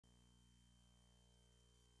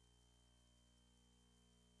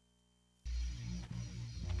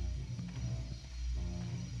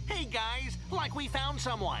Hey guys, like we found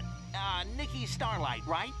someone. Nikki Starlight,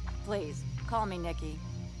 right? Please, call me Nikki.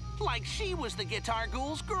 Like she was the Guitar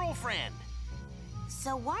Ghoul's girlfriend.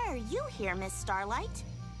 So why are you here, Miss Starlight?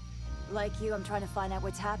 Like you, I'm trying to find out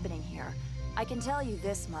what's happening here. I can tell you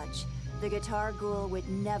this much. The Guitar Ghoul would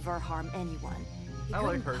never harm anyone. He I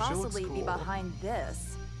like couldn't her. She possibly looks be cool. behind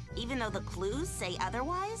this. Even though the clues say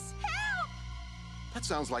otherwise? Help! That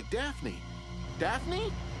sounds like Daphne.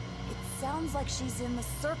 Daphne? It sounds like she's in the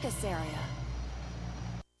circus area.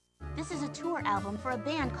 This is a tour album for a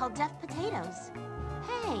band called Def Potatoes.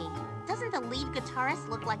 Hey, doesn't the lead guitarist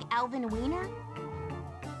look like Alvin Wiener?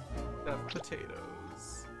 Def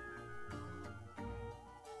Potatoes.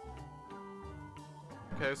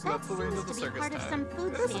 Okay, so That that's the way into seems the to be circus part of tent. some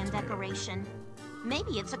food It is a stand tomato. decoration.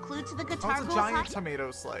 Maybe it's a clue to the Oh, Guitar it's a Ghoul's giant hot.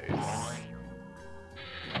 tomato slice.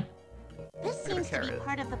 This And a seems to be carrot.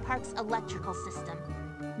 part of the park's electrical system.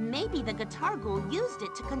 Maybe the Guitar Ghoul used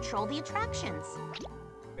it to control the attractions.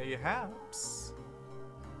 Mayhaps.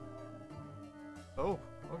 Oh,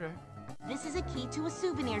 okay. This is a key to a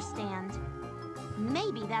souvenir stand.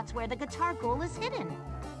 Maybe that's where the Guitar Ghoul is hidden.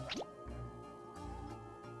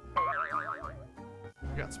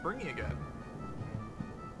 We got Springy again.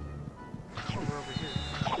 Oh, we're over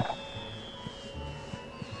here.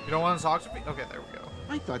 You don't want to talk to me? Okay, there we go.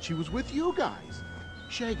 I thought she was with you guys.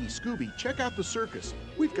 Shaggy, Scooby, check out the circus.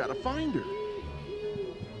 We've got to find her.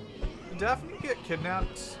 Did Daphne get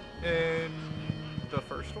kidnapped in the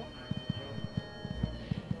first one?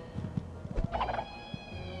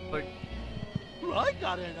 Like, I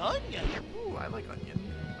got an onion. ooh, I like onion.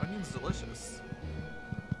 Onion's delicious.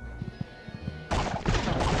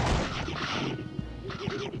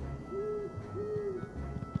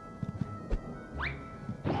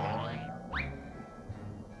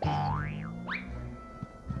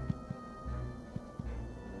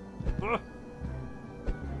 Ugh.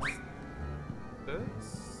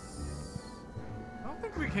 This? I don't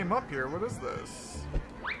think we came up here. What is this?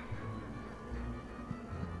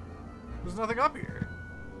 There's nothing up here.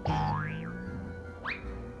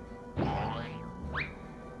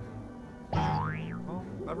 Oh,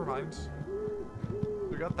 never mind.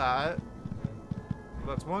 We got that.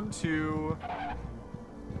 That's 1, 2.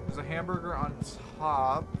 There's a hamburger on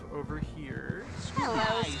top over here.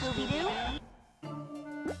 Hello, Scooby-Doo.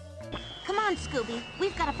 Come on, Scooby.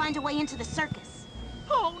 We've got to find a way into the circus.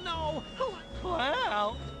 Oh no!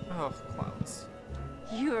 Clown! Oh, clowns.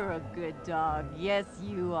 You're a good dog. Yes,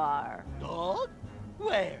 you are. Dog?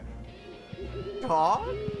 Where?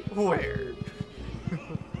 Dog? Where?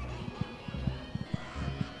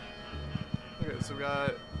 Okay, so we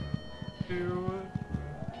got 2,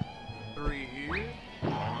 3.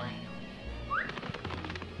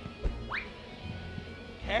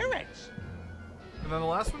 Carrots. And then the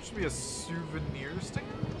last one should be a souvenir stand?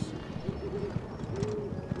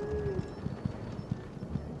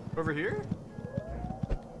 Over here?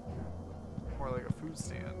 More like a food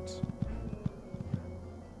stand.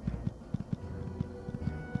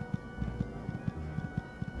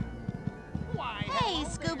 Why? Hey,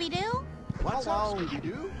 Scooby-Doo. What's Hello. up,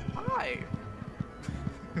 Scooby-Doo? Hi!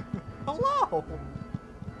 Hello!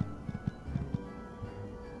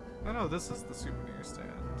 Oh no, this is the souvenir stand.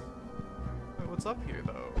 Wait, what's up here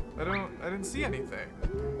though? I didn't see anything.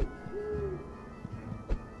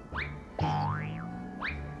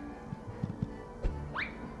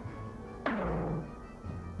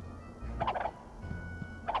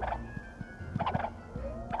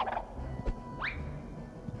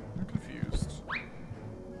 I'm confused.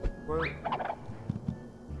 What?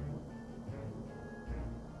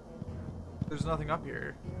 There's nothing up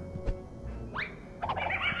here.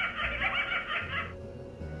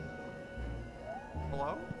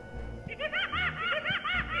 Hello?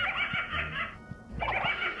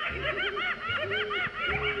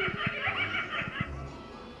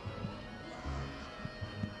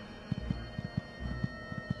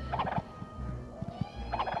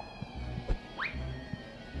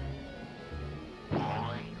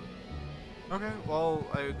 Okay, well,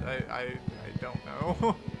 I don't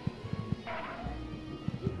know.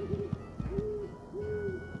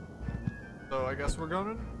 So I guess we're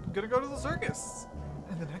gonna go to the circus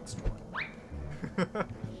in the next one.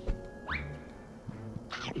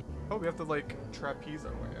 Oh, we have to like trapeze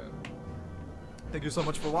our way in. Thank you so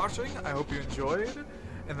much for watching. I hope you enjoyed.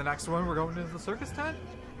 In the next one, we're going into the circus tent,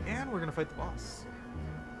 and we're gonna fight the boss,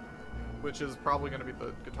 which is probably gonna be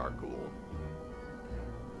the Guitar Ghoul.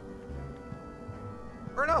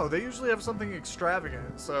 Or no, they usually have something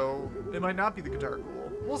extravagant, so it might not be the Guitar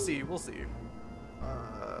Ghoul. We'll see. We'll see.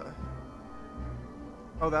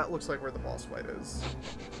 Oh, that looks like where the boss fight is.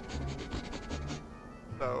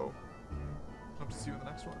 So, hope to see you in the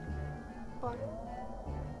next one. Bye.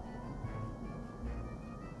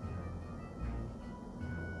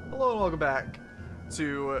 Hello and welcome back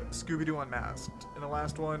to Scooby-Doo Unmasked. In the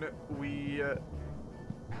last one, we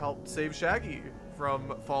helped save Shaggy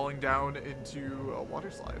from falling down into a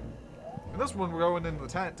water slide. In this one, we're going into the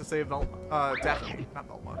tent to save Daphne, not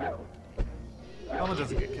Velma. Velma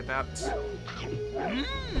doesn't get kidnapped.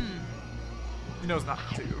 He knows not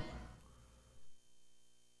to.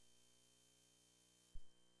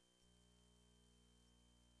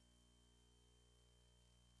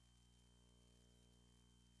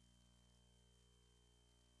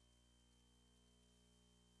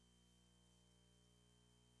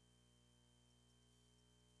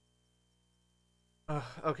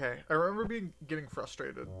 Okay, I remember getting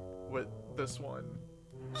frustrated with this one.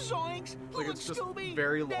 Zoinks! Like Look, it's just Scooby!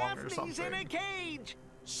 very long Daphne's or something. in a cage!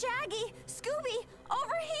 Shaggy! Scooby!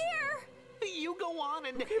 Over here! You go on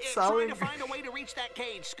and keeps try selling- to find a way to reach that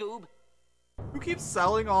cage, Scoob. Who keeps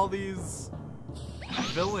selling all these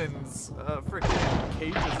villains freaking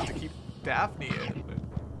cages to keep Daphne in?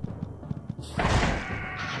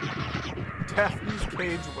 Daphne's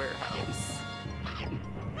Cage Warehouse.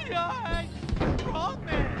 I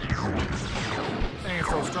promise! Dang, it's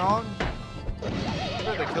so strong. I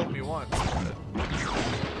bet they killed me once. But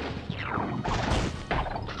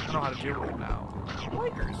I know how to deal with them now.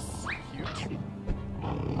 Bikers. Cute.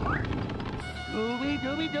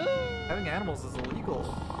 Scooby-Dooby-Doo! Having animals is illegal.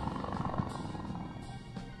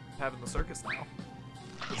 Having the circus now,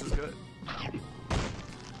 which is good.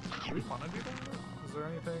 Do we want to do that? Is there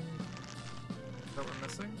anything that we're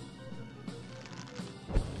missing?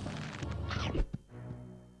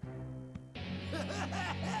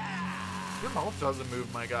 Your mouth doesn't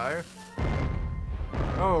move, my guy.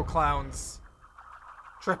 Oh, clowns.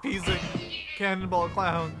 Trapezing cannonball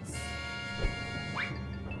clowns.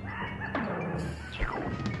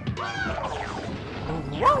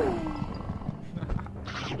 Whoa!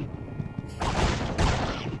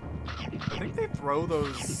 I think they throw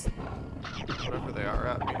those, whatever they are,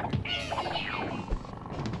 at me.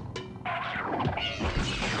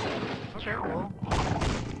 Okay, well.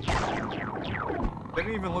 They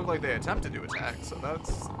didn't even look like they attempted to attack, so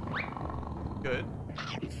that's good.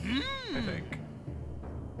 I think.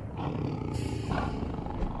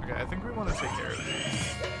 Okay, I think we want to take care of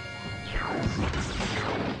these.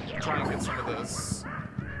 Try and get some of this.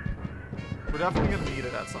 We're definitely going to need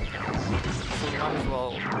it at some point, so we might as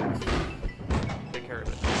well take care of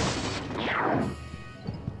it.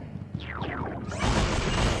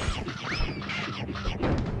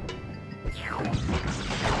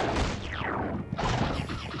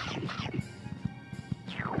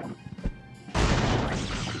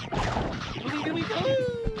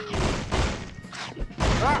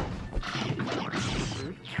 Ah!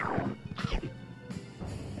 Dude.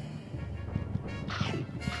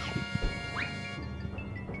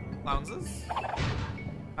 Clownses?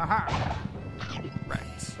 Aha!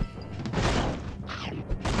 Right.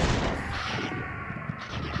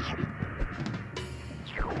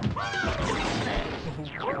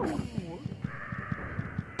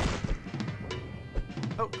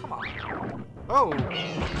 Oh, come on. Oh!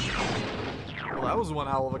 Well, that was one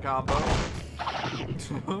hell of a combo.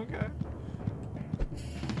 Okay.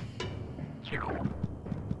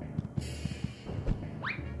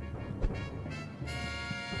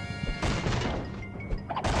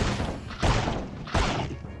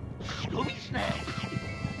 Scooby Snack!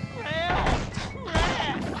 Help!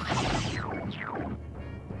 Rat!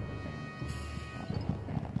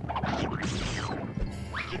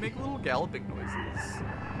 They make little galloping noises.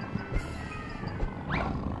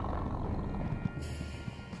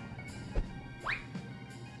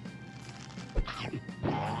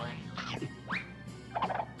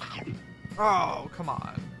 Oh, come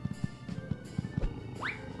on.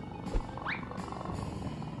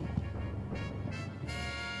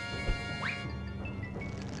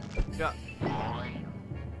 Yeah.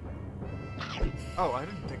 Oh, I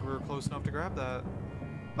didn't think we were close enough to grab that.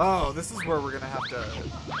 Oh, this is where we're gonna have to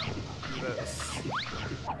do this.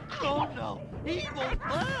 Oh no! Evil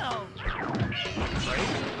clown! Right?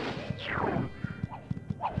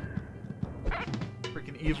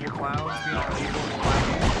 Freaking evil clowns being all evil and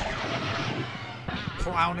clowny.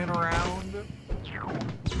 Clowning around. They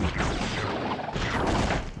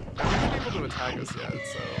haven't been able to attack us yet,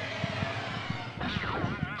 so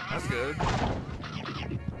that's good.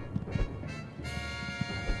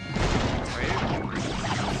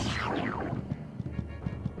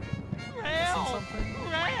 Help! Something?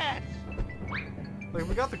 Rat! Like,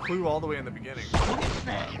 we got the clue all the way in the beginning.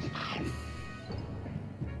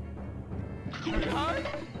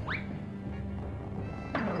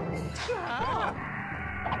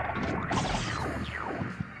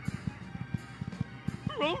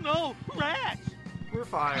 Oh no, rats! We're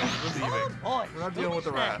fine. We're leaving. boy, We're not dealing with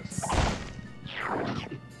the rats.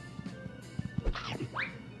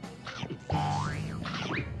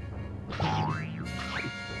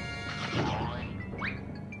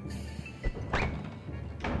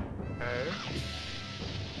 Okay.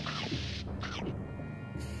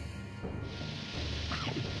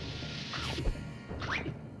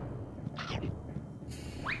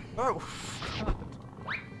 Oh, God.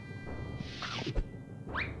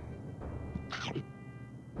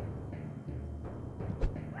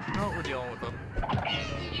 No, we're dealing with them.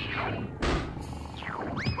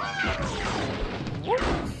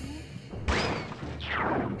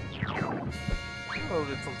 Hello,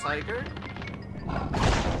 little tiger.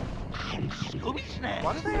 Scooby snacks.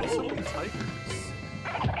 Why do they have so many tigers?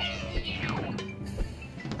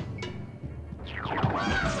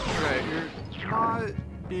 Right, you're not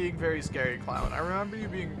being very scary, Clown. I remember you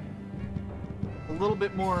being a little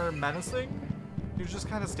bit more menacing. You're just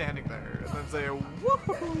kind of standing there and then say,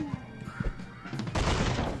 woohoo!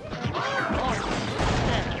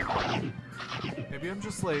 Maybe I'm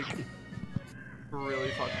just like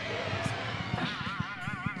really fucking good at this.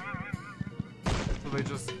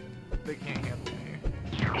 So they can't handle me.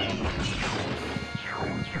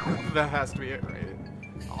 That has to be it, right?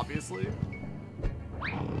 Obviously.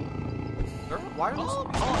 Why are those so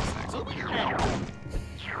many snacks? Okay,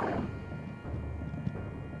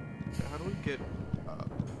 how do we get up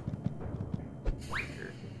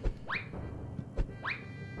here?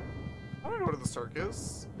 I want to go to the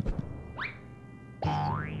circus.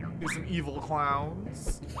 Do some evil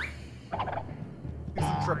clowns. Do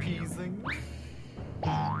some trapezing.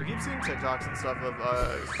 I keep seeing TikToks and stuff of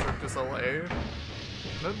Circus LA.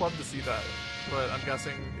 And I'd love to see that, but I'm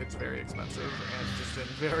guessing it's very expensive and just in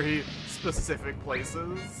very specific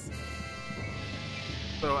places.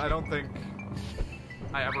 So I don't think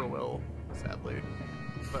I ever will, sadly.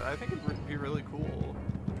 But I think it would be really cool.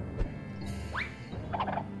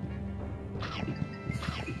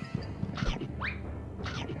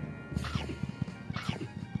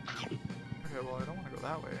 Okay, well, I don't want to go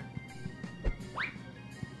that way.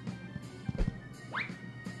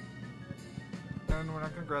 And we're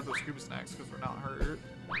not gonna grab those Scooby snacks because we're not hurt.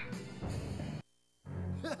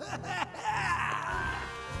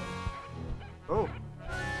 Oh.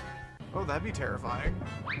 Oh, that'd be terrifying.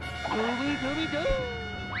 Scooby Dooby Doo!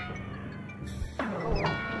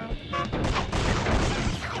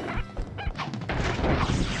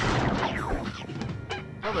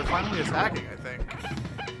 Oh, they're finally attacking, I think.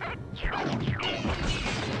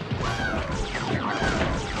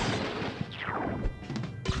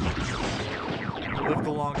 Live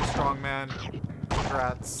the long, strong man.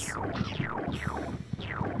 Congrats.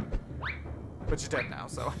 But you're dead now,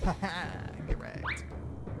 so get wrecked.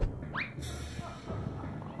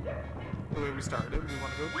 The way we started, we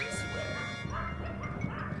want to go this way.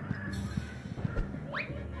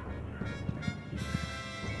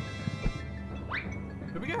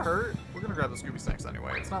 Did we get hurt? We're gonna grab the Scooby snacks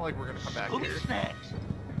anyway. It's not like we're gonna come back Scooby here. snacks.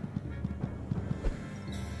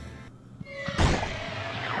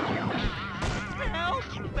 Help!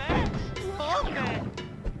 Back! Love that!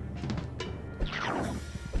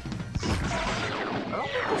 I don't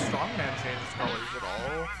think the strongman changed colors at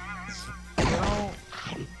all. I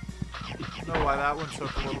don't know why that one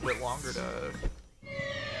took a little bit longer to get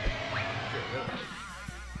rid of.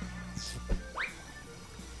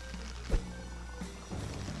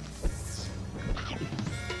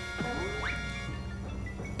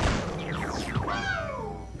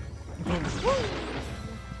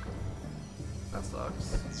 That sucks.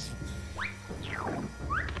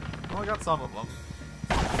 Well, I got some of them.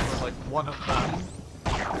 Or like one of them.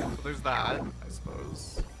 So there's that, I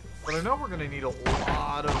suppose. But I know we're gonna need a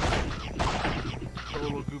lot of the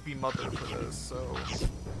little goopy mother for this, so.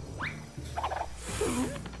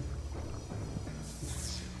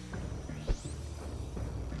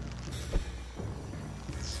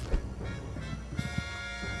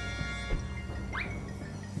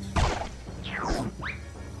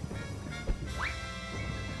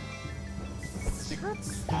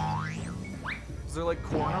 Secrets? Is there like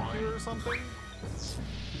corn up here or something?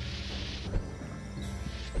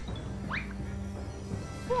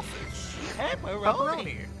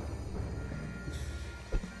 Pepperoni.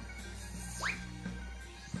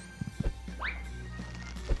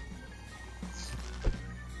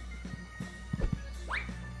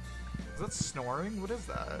 Is that snoring? What is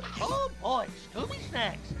that? Oh boy, Scooby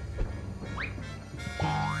snacks.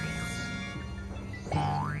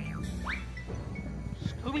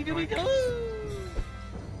 Scooby-Dooby-Doo!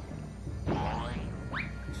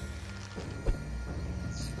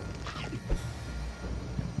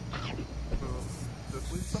 Does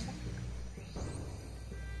this lead somewhere?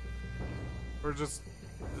 Or just...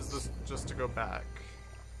 is this just to go back?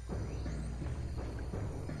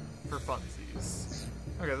 For funsies.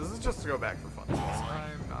 Okay, this is just to go back for funsies.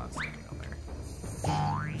 I'm not sticking on there.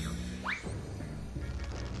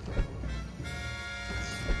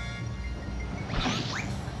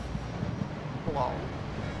 Hello.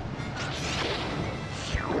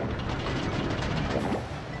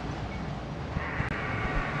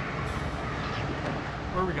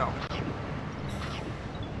 Where are we going?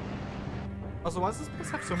 Also, why does this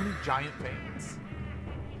place have so many giant fans?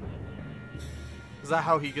 Is that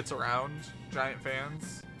how he gets around? Giant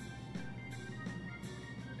fans?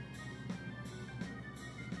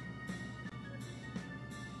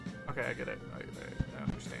 Okay, I get it. I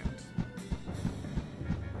understand.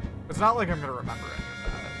 It's not like I'm gonna remember any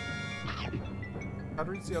of that. How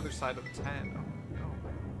to reach the other side of the 10? Oh, no.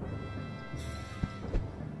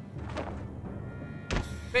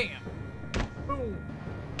 Bam! Boom!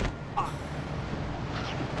 Ah!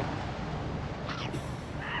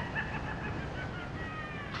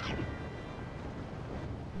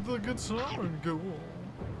 The guitar and go on.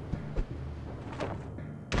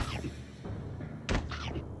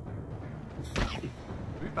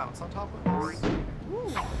 Do we bounce on top of this? Ooh.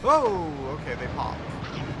 Oh, okay, they pop.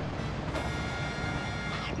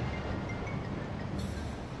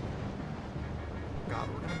 God,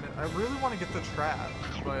 we're gonna. I really want to get the trap,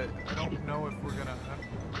 but I don't know if we're gonna.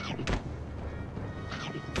 Need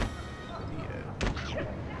it.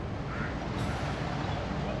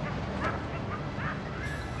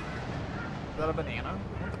 Is that a banana?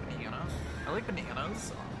 I want the banana. I like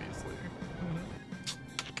bananas, obviously.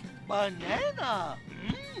 Banana!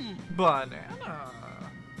 Mmm! Banana!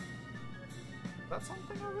 Is that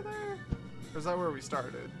something over there? Or is that where we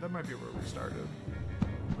started? That might be where we started.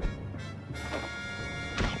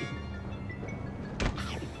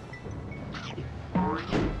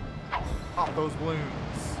 Pop those balloons.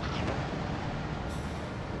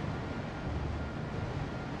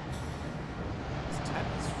 This tent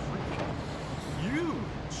is freaking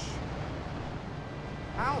huge.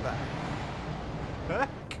 How the heck?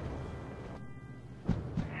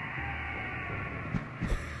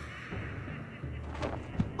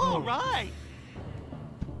 All right!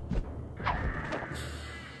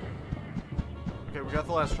 Okay, we got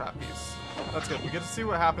the last trap piece. That's good. We get to see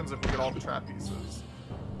what happens if we get all the trap pieces.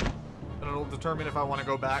 And it'll determine if I want to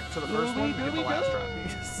go back to the first one and get the last trap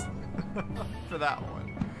piece. For that one.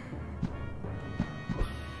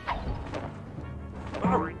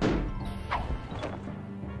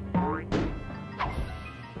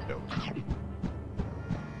 Dope.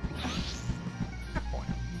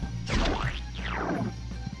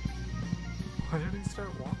 Why did he start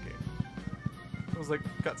walking? It was like,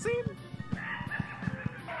 cutscene?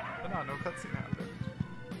 But no cutscene happened.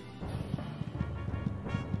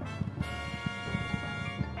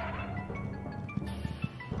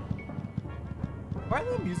 Why are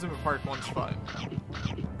the amusement park ones fun?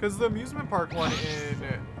 Because the amusement park one in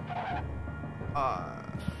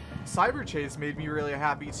Cyber Chase made me really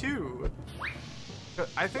happy too.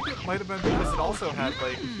 I think it might have been because it also had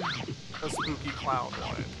like a spooky clown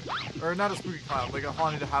one. Or not a spooky clown, like a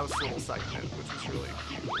haunted house little segment, which was really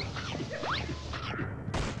cute.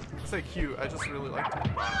 I say cute, I just really liked it.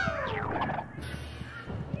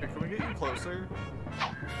 Okay, can we get you closer?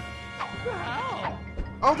 Wow!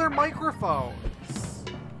 Oh, they're microphones!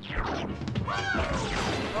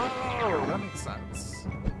 Oh, that makes sense.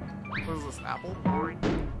 What is this, an apple?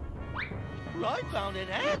 I found an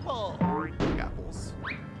apple! Like apples.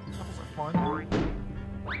 Apples are fun.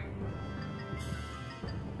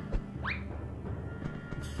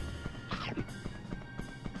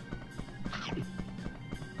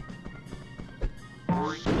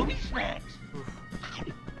 Scooby snacks!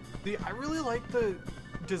 I really like the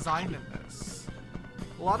design in this.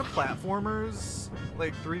 A lot of platformers,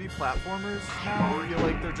 like 3D platformers now, feel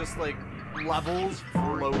like they're just like levels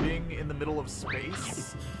floating in the middle of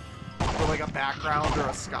space. Or like a background or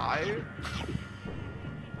a sky.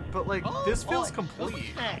 But like, this feels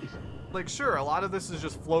complete. Like sure, a lot of this is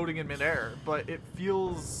just floating in midair, but it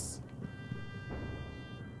feels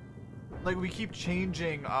like we keep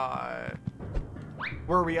changing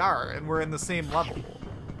where we are, and we're in the same level.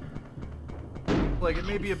 Like, it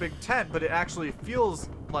may be a big tent, but it actually feels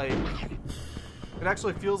like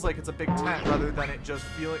it's a big tent rather than it just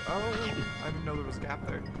feeling. Oh, I didn't know there was a gap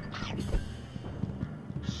there.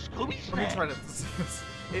 Scooby Let me try to.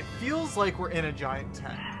 It feels like we're in a giant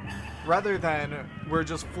tent. rather than we're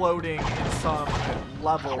just floating in some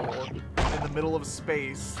level in the middle of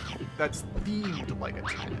space that's themed like a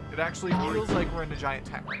tent. It actually feels like we're in a giant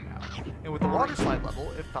tent right now. And with the water slide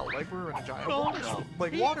level, it felt like we were in a giant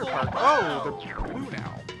water park. Oh, they're blue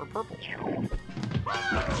now, or purple.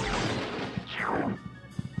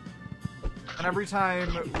 And every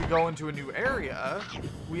time we go into a new area,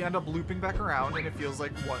 we end up looping back around, and it feels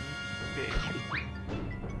like one big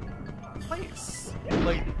place.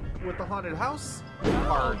 Like with the haunted house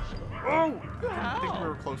part. Oh, I didn't think we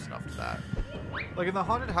were close enough to that. Like in the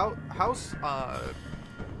haunted house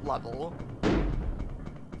level,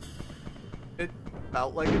 it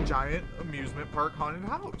felt like a giant amusement park haunted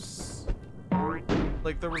house.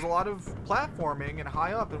 Like there was a lot of platforming and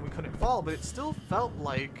high up, and we couldn't fall, but it still felt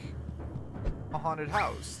like a haunted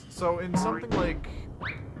house. So in something like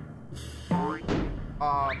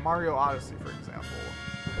Mario Odyssey, for example,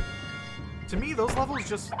 to me those levels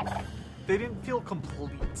just, they didn't feel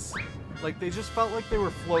complete. Like they just felt like they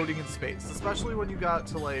were floating in space, especially when you got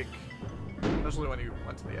to like, especially when you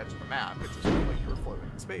went to the edge of the map, it just felt like you were floating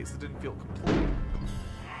in space. It didn't feel complete.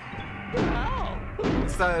 Wow.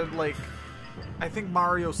 Instead, like, I think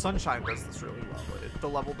Mario Sunshine does this really well. The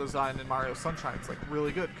level design in Mario Sunshine is like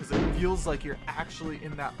really good because it feels like you're actually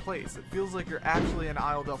in that place. It feels like you're actually in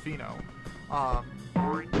Isle Delfino. Oh,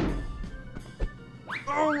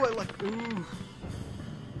 I like, ooh.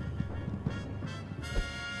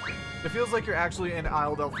 It feels like you're actually in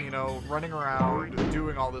Isle Delfino, running around,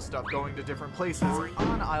 doing all this stuff, going to different places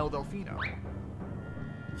on Isle Delfino.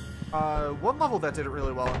 One level that did it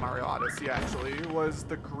really well in Mario Odyssey, actually, was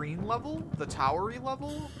the green level, the towery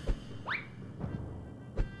level.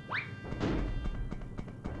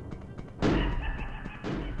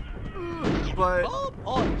 But Oh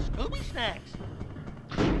boy, Scooby snacks.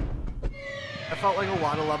 I felt like a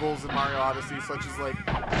lot of levels in Mario Odyssey, such as like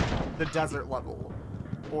the desert level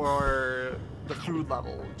or the food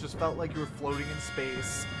level, just felt like you were floating in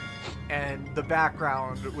space and the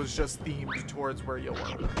background was just themed towards where you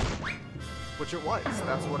were. Which it was.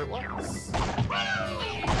 That's what it was.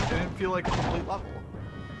 It didn't feel like a complete level.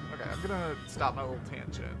 Okay, I'm gonna stop my little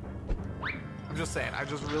tangent. I'm just saying, I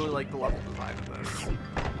just really like the level design of this.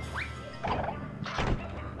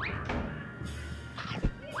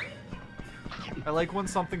 I like when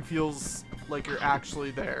something feels like you're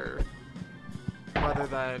actually there, rather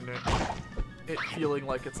than it feeling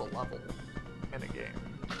like it's a level in a game.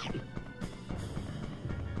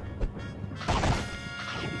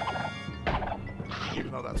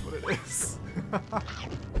 Even though that's what it is.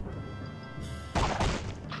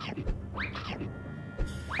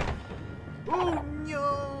 Oh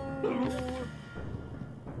no!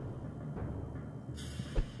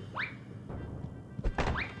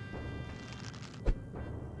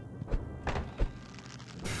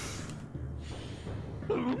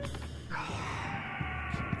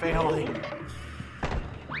 Failing.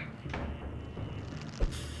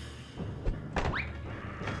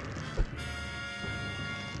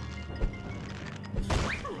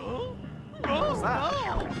 What was that?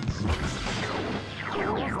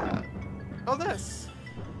 What was that? Oh, this.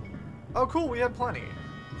 Oh, cool. We had plenty.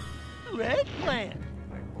 Eggplant.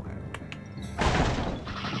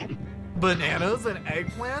 Bananas and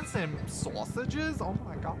eggplants and sausages. Oh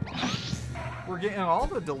my god. We're getting all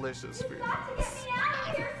the delicious food.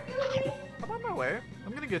 I'm on my way.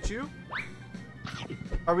 I'm gonna get you.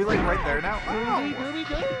 Are we like right there now? Oh.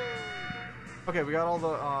 Okay, we got all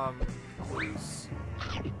the clues.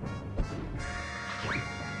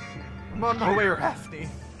 I'm on my way, Rafty.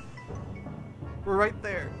 We're right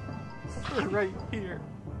there. We're right here.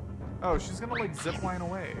 Oh, she's gonna like zip line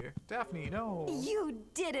away. Daphne, no. You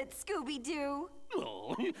did it, Scooby-Doo.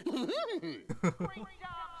 Oh.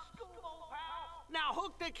 Now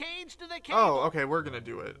hook the cage to the cable. Oh, okay, we're gonna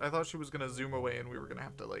do it. I thought she was gonna zoom away and we were gonna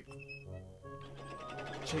have to like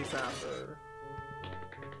chase after her.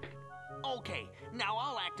 Okay, now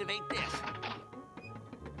I'll activate this.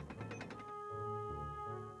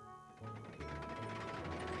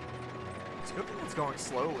 It's a good thing it's going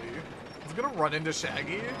slowly. It's gonna run into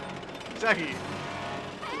Shaggy. Shaggy.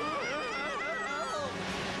 Oh,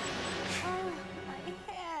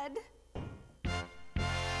 my head.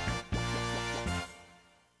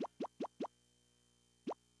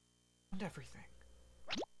 Found everything.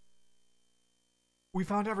 We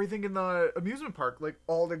found everything in the amusement park, like,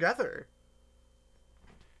 all together.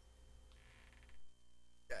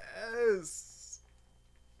 Yes.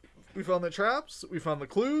 We found the traps, we found the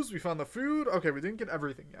clues, we found the food. Okay, we didn't get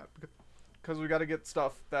everything yet, because we gotta get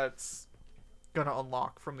stuff that's gonna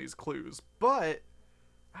unlock from these clues. But,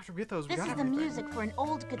 after we get those, we This got is the everything. music for an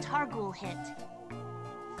old Guitar Ghoul hit.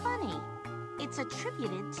 funny. It's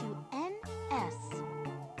attributed to NS.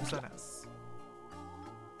 What's NS?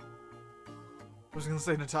 I was gonna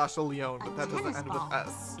say Natasha Lyonne, but that doesn't end with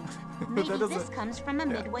S. Maybe that this comes from a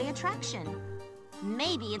Midway attraction.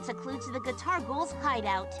 Maybe it's a clue to the Guitar Ghoul's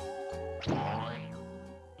hideout.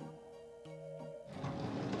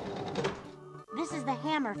 This is the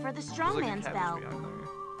hammer for the strongman's bell.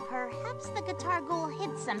 Perhaps the Guitar Ghoul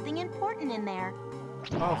hid something important in there.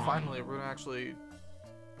 Oh, finally, we're gonna actually...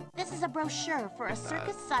 This is a brochure for a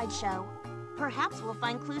circus sideshow. Perhaps we'll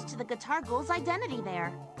find clues to the Guitar Ghoul's identity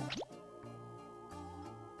there.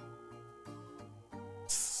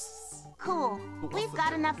 Cool. We've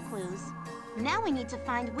got enough clues. Now we need to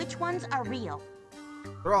find which ones are real.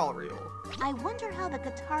 They're all real. I wonder how the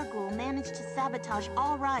Guitar Ghoul managed to sabotage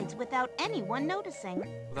all rides without anyone noticing.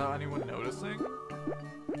 Without anyone noticing?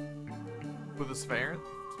 With a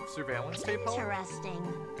surveillance tape help? Interesting.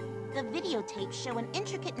 The videotapes show an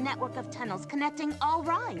intricate network of tunnels connecting all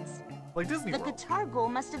rides. Like Disney World. The Guitar Ghoul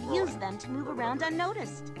must have used them to move around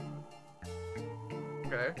unnoticed.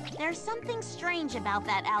 Okay. There's something strange about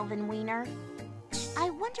that Alvin Wiener. I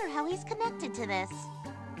wonder how he's connected to this.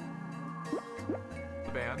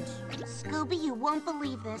 The band. Scooby, you won't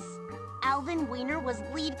believe this. Alvin Wiener was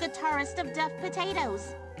lead guitarist of Def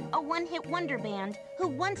Potatoes, a one-hit wonder band who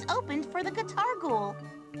once opened for the Guitar Ghoul.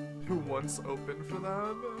 Who once opened for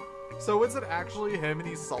them? So is it actually him and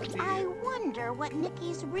he's salty? I wonder what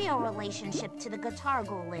Nikki's real relationship to the Guitar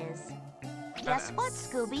Ghoul is. Guess what,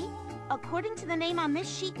 Scooby? According to the name on this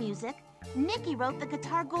sheet music, Nikki wrote the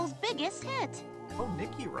Guitar Ghoul's biggest hit. Oh,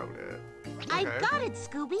 Nikki wrote it. Okay. I got it,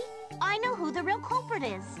 Scooby. I know who the real culprit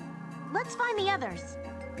is. Let's find the others.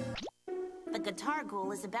 The Guitar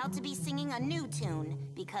Ghoul is about to be singing a new tune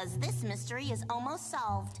because this mystery is almost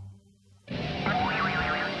solved.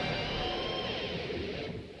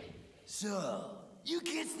 So, you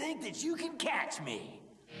kids think that you can catch me?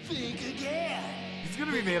 Think again. He's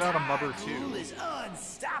gonna be made out of Mother too. Guitar Ghoul is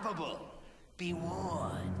unstoppable. Be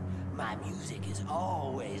warned, my music is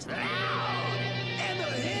always loud, and the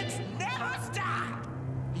hits never stop.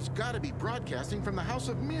 He's got to be broadcasting from the House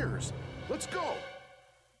of Mirrors. Let's go.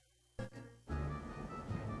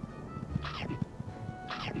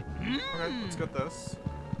 Okay, let's get this.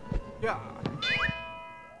 Yeah.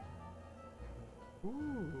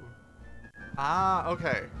 Ooh. Ah,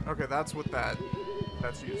 okay. Okay, that's what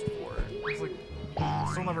that's used for. It's like,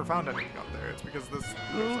 still never found anything up there. It's because this...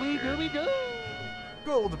 Scooby-Dooby-Doo!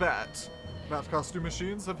 Gold Bat. Bat costume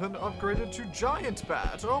machines have been upgraded to Giant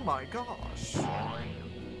Bat. Oh my gosh.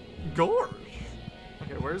 Gorge.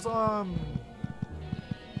 Okay, where's,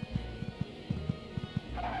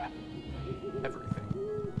 everything.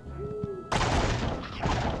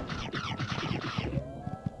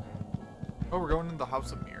 Oh, we're going in the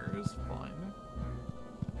House of Mirrors? Fine.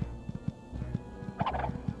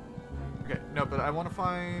 Okay, no, but I want to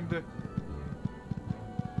find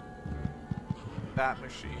that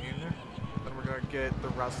machine. Then we're gonna get the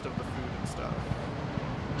rest of the food and stuff.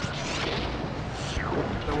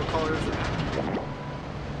 So what color is it?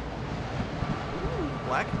 Ooh,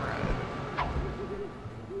 black and red.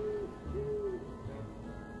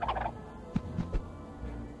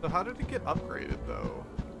 So how did it get upgraded though?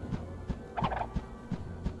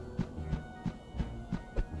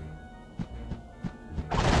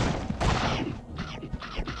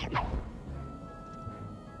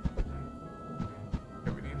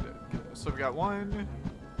 So we got 1,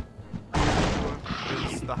 2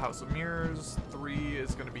 is the House of Mirrors, 3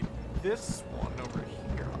 is gonna be this one over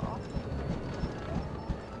here.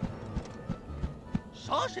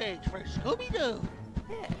 Sausage for Scooby-Doo!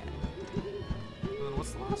 Yeah. And then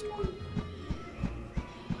what's the last one?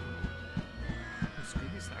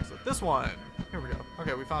 Scooby snacks. This one! Here we go.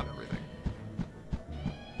 Okay, we found everything.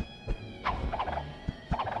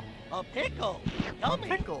 A pickle! A Yummy!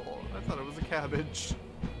 pickle! I thought it was a cabbage.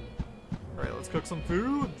 Alright, let's cook some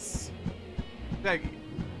foods. Peggy.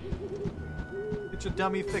 Get your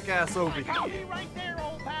dummy thick ass over here. I'll be right there,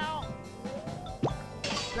 old pal!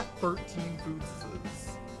 Got 13 food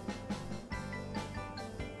scissors.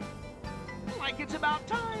 Like it's about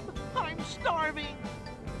time! I'm starving!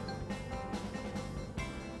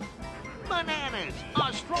 Bananas!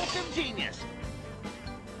 A stroke of genius!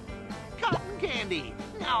 Cotton candy!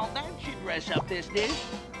 Now that should dress up this dish.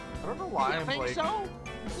 I don't know why I'm Think like so?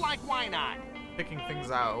 Like, why not? picking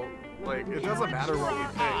things out. Like, it doesn't matter what we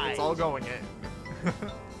pick, it's all going in.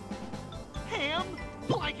 Ham?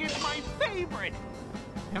 Like it's my favorite!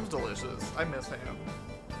 Ham's delicious. I miss ham.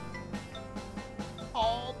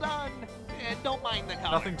 All done. And don't mind the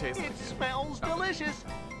color. Nothing tastes like It it. smells Nothing. delicious.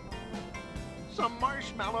 Some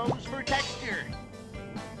marshmallows for texture.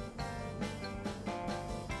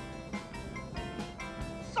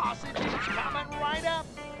 sausage is coming right up.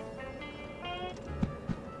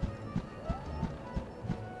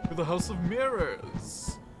 To the House of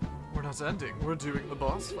Mirrors. We're not ending, we're doing the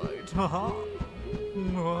boss fight. Haha.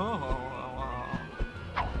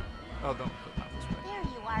 Oh, don't put that this way. There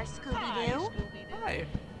you are, Scooby-Doo. Hi.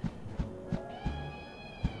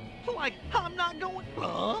 Like, I'm not going.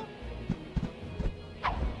 Huh?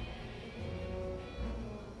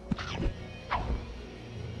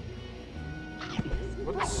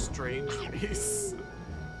 What a strange face.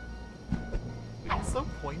 He's so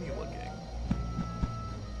pointy looking.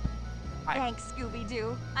 Hi. Thanks,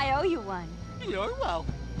 Scooby-Doo. I owe you one. You're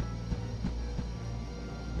welcome.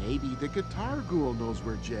 Maybe the guitar ghoul knows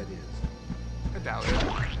where Jet is. I doubt it.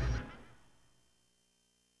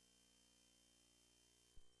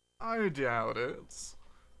 I doubt it.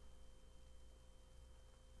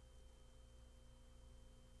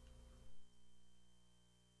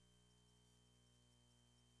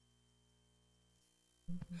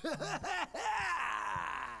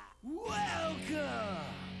 Welcome!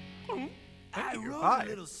 I you. wrote Hi. a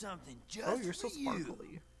little something just Oh, you're so for you.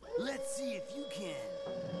 sparkly. Let's see if you can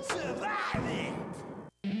survive it!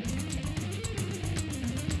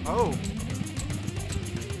 Oh.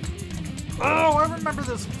 Oh, I remember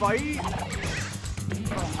this fight.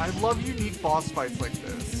 Oh, I love unique boss fights like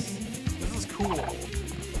this. This is cool.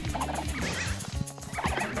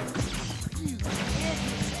 You can't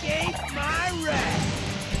escape my wrath!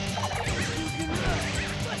 You can run,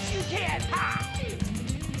 but you can't hide!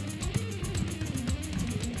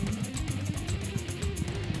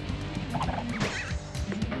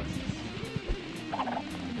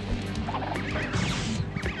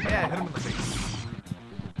 Yeah, hit him in the face.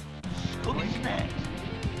 Who's next?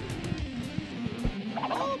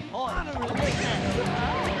 Oh, boy.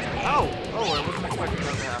 Oh, I wasn't expecting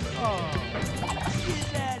that to happen. Did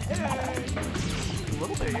that hurt? A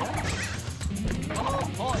little bit, yeah. Oh,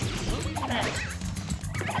 boy. Who's next?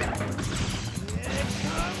 Here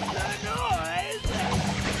comes the noise!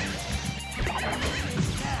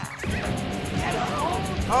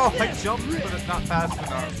 Oh, I jumped, but it's not fast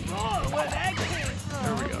enough. More where that came from!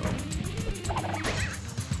 There we go.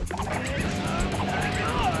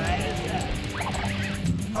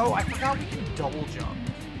 Oh, I forgot we can double jump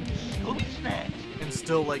Who's next? and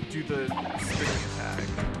still like do the spinning attack.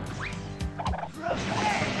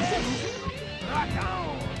 Rock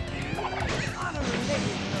on, dude! On a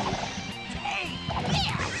related note,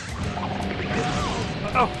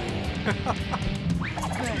 Oh!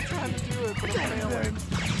 I'm trying to do it, but I'm failing.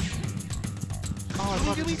 Oh, I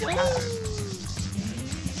thought it just happened.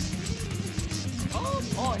 Oh,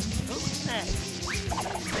 boy. Who's next?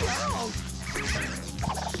 Oh,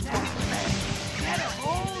 get a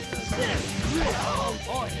hold of this! oh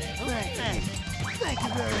boy. Who's next? Thank you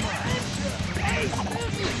very much! Hey,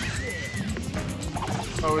 Scooby!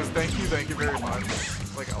 Oh, it's thank you very much.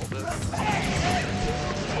 Like Elvis.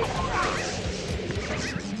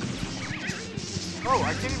 Oh,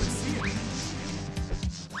 I can't even see it.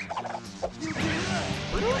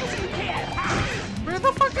 Where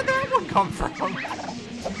the fuck did that one come from?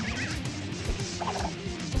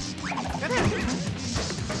 Get in.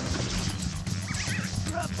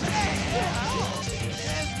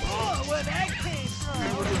 There's more where that came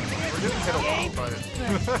from! We're getting hit a lot, but...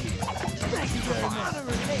 Thank you very much!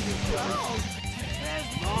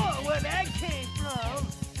 There's more where that came from!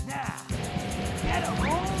 Now, get a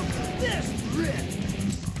hold of this grip!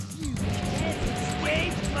 You can't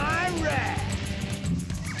escape my wrath!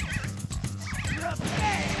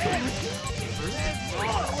 There's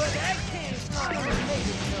more where that came from!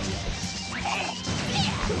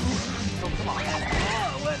 Oh, come on. There's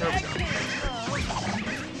more where that came from!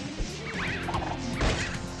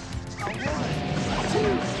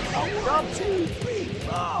 One, two, three,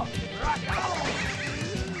 four! Rock on!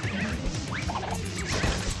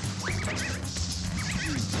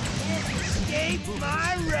 Escape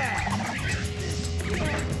my wrath!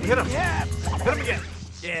 Hit him. Yeah. Hit him again.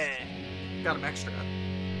 Yeah. Got him extra.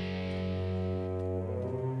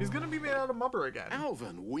 He's gonna be made out of mubber again.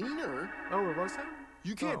 Alvin Wiener? Oh, it was him?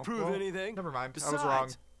 You can't Oh, prove well, anything. Never mind. Besides, I was wrong.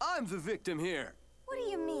 I'm the victim here. What do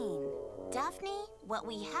you mean? Daphne, what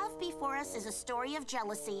we have before us is a story of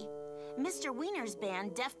jealousy. Mr. Wiener's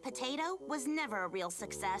band, Def Potato, was never a real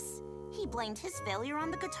success. He blamed his failure on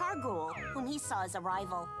the guitar ghoul, whom he saw as a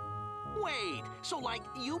rival. Wait, so like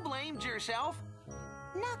you blamed yourself?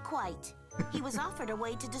 Not quite. He was offered a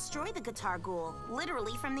way to destroy the guitar ghoul,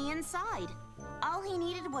 literally from the inside. All he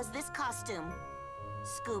needed was this costume.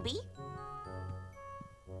 Scooby?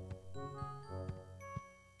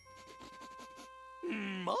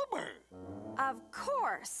 Mubber. Of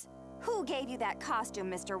course. Who gave you that costume,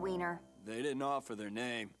 Mr. Wiener? They didn't offer their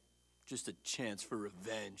name. Just a chance for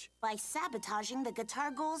revenge. By sabotaging the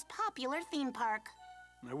Guitar Ghoul's popular theme park.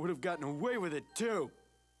 I would have gotten away with it, too,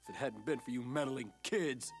 if it hadn't been for you meddling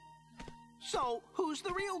kids. So, who's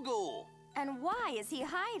the real ghoul? And why is he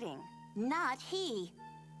hiding? Not he.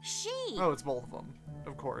 She. Oh, it's both of them,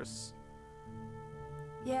 of course.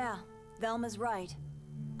 Yeah, Velma's right.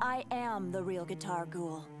 I am the real Guitar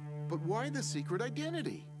Ghoul. But why the secret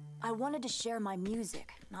identity? I wanted to share my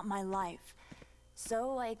music, not my life.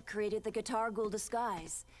 So I created the Guitar Ghoul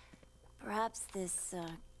disguise. Perhaps this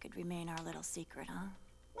could remain our little secret, huh?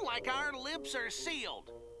 Like our lips are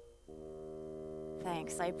sealed.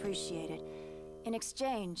 Thanks, I appreciate it. In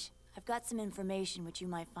exchange, I've got some information which you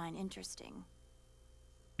might find interesting.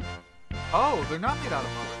 Oh, they're not made out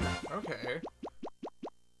of wood. Okay.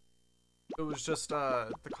 It was just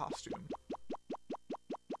the costume.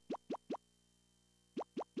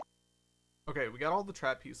 Okay, we got all the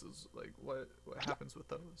trap pieces. Like, what happens with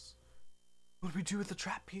those? What do we do with the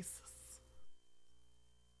trap pieces?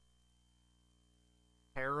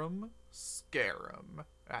 Harem Scarum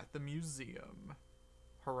at the museum.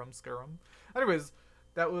 Harem Scarum. Anyways,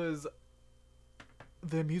 that was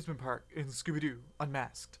the amusement park in Scooby-Doo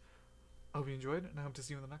Unmasked. I hope you enjoyed, and I hope to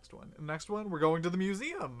see you in the next one. In the next one, we're going to the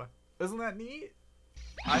museum. Isn't that neat?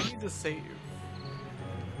 I need to save.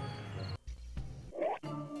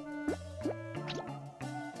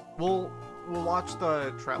 We'll watch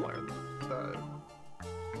the trailer.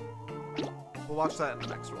 We'll watch that in the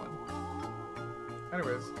next one.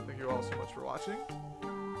 Anyways, thank you all so much for watching.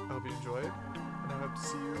 I hope you enjoyed, and I hope to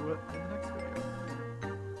see you in the next video.